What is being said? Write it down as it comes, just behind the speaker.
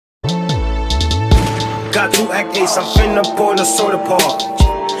Got to act ace, I'm finna pour the soda park.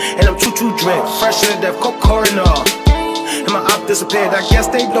 And I'm choo-choo drink, fresh to death, Coke coroner. And my op disappeared, I guess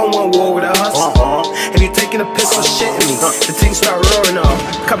they don't want war with us. And you taking a piss or shitting me, the things start roaring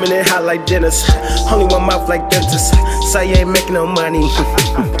up. Coming in hot like dinners, only one mouth like dentist. Say you ain't making no money,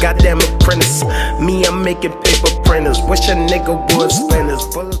 goddamn apprentice. Me, I'm making paper printers, wish a nigga would spinners.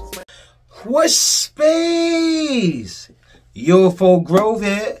 What space? UFO Grove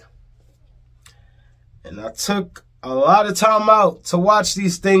here. And I took a lot of time out to watch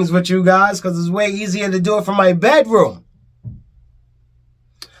these things with you guys because it's way easier to do it from my bedroom.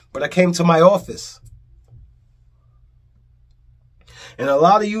 But I came to my office. And a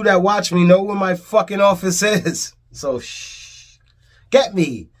lot of you that watch me know where my fucking office is. So, shh. Get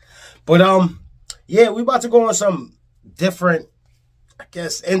me. But, yeah, we about to go on some different, I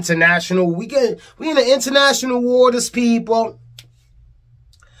guess, international. We in the international waters, people.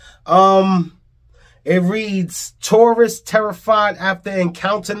 It reads, tourists terrified after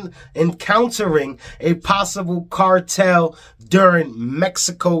encountering a possible cartel during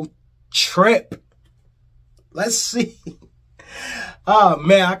Mexico trip. Let's see. Oh,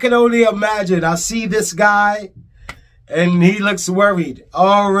 man, I can only imagine. I see this guy, and he looks worried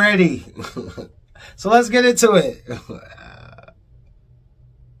already. So let's get into it. There's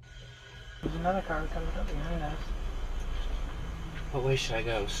another car coming up behind us. What way should I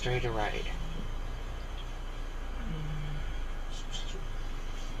go? Straight or right?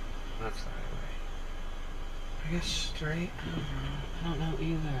 That's not right. I guess straight. I don't know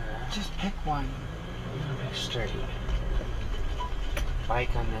either. Just pick one. Okay, straight.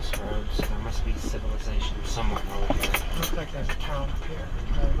 Bike on this road, so there must be civilization somewhere over here. Looks like there's a town up here.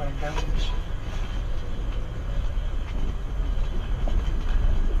 Everybody goes.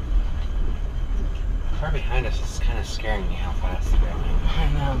 The car behind us is kind of scaring me how fast they're going. I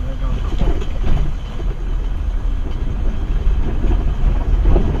know, they're going quick.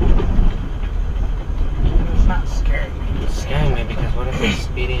 It's not scaring me. It's scaring me because what if they're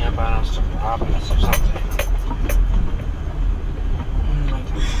speeding up on us to rob us or something?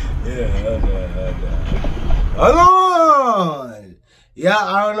 Hold on! Yeah,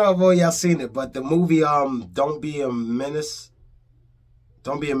 I don't know if all y'all seen it, but the movie, Don't Be a Menace.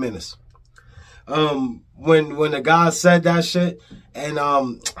 Don't Be a Menace. When the guy said that shit, and, I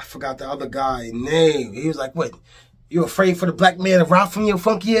forgot the other guy's name. He was like, what? You afraid for the black man to rob from your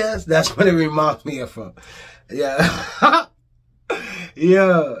funky ass? That's what it reminds me of. Yeah.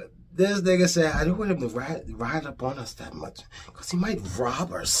 Yeah. This nigga said, I don't want him to ride up on us that much, because he might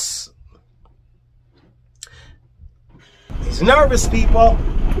rob us. He's nervous, people. They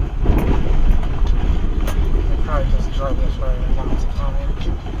probably just drove this way and now it's coming.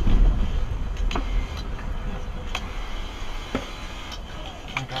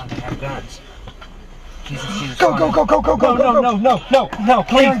 Oh my god, they have guns. Go, go, go, go, go, go, go, no, no, no, no,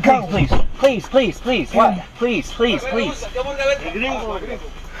 please, please, please, please, please, what? Please, please, please.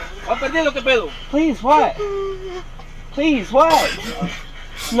 Please, what? Please, what?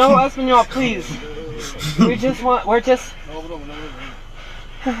 No, Espanol, please. We're just... We do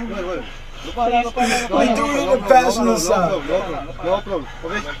it in the passenger side. No problem.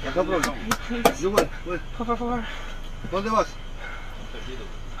 Okay, no problem. Please. You wait. Por favor. ¿Dónde vas?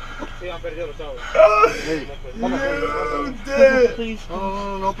 Please.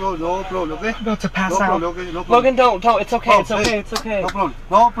 No problem, okay? Go to pass No out. problem, okay? No problem. Logan, don't. It's okay, it's okay, it's okay.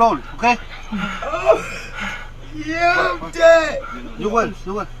 No problem, okay? Yeah, I'm dead. You wait.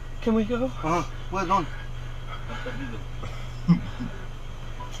 Can we go? Wait, no.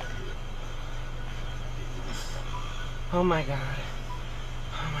 Oh my god.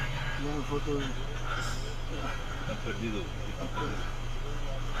 Oh my god.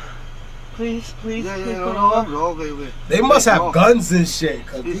 Please, please, Yeah, please. no, okay. They must have guns and shit,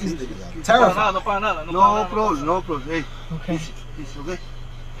 because these niggas are terrified. No problem. Hey, Okay. please, okay?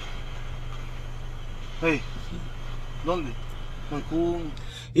 Hey, ¿dónde? Cancún.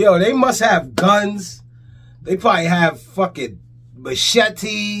 Yo, they must have guns. They probably have fucking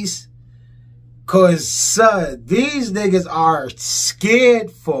machetes. Cause, son, these niggas are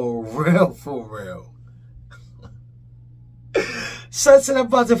scared for real. Son said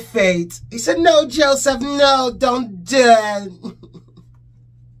about to fate. He said, no, Joseph, no, don't do it.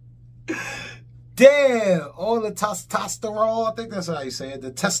 Damn, all the testosterone, I think that's how you say it,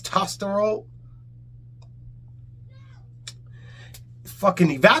 the testosterone.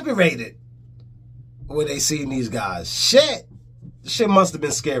 Fucking evaporated when they seen these guys. Shit. This shit must have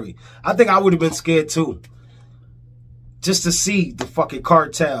been scary. I think I would have been scared too. Just to see the fucking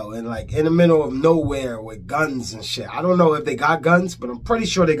cartel and like in the middle of nowhere with guns and shit. I don't know if they got guns, but I'm pretty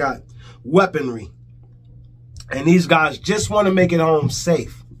sure they got weaponry. And these guys just want to make it home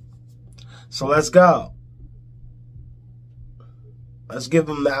safe. So let's go. Let's give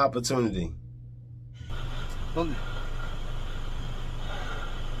them the opportunity. ¿Dónde?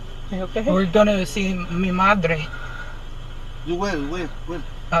 You okay? We're gonna see mi madre. You where?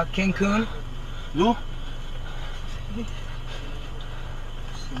 Cancun. You?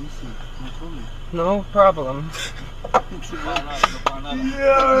 No problem.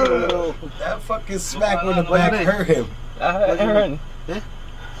 Yo, that fucking smack with the back hurt him. Aaron.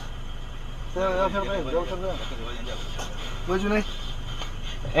 What's your name?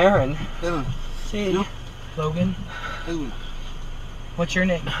 Aaron. Aaron. See. You? Logan. Edwin. What's your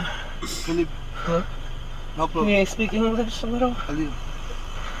name? Philip. Hello? No Can problem. you speak English a little? A little.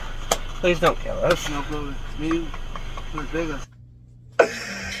 Please don't kill us. No problem. Me, Las Vegas.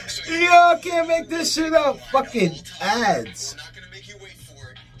 Yo, can't make this shit up. Fucking ads.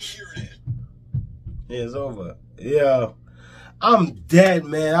 Yeah, it's over. Yeah. I'm dead,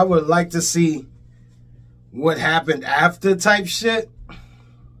 man. I would like to see what happened after type shit.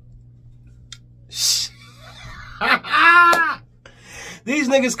 These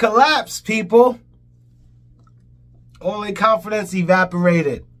niggas collapsed, people. All their confidence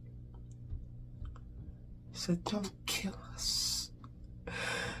evaporated. He said, don't kill us.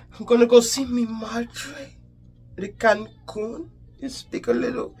 I'm gonna go see me madre de Cancun. You speak a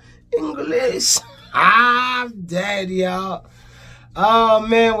little English. I'm dead, y'all. Oh,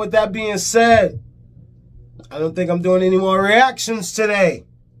 man, with that being said, I don't think I'm doing any more reactions today.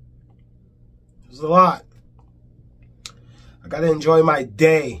 There's a lot. I gotta enjoy my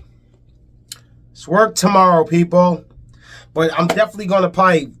day. It's work tomorrow, people. But I'm definitely gonna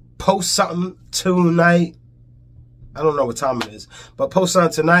probably post something tonight. I don't know what time it is. But post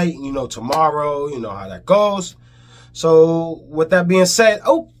something tonight, you know, tomorrow. You know how that goes. So, with that being said,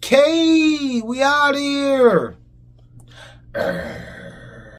 okay, we out here.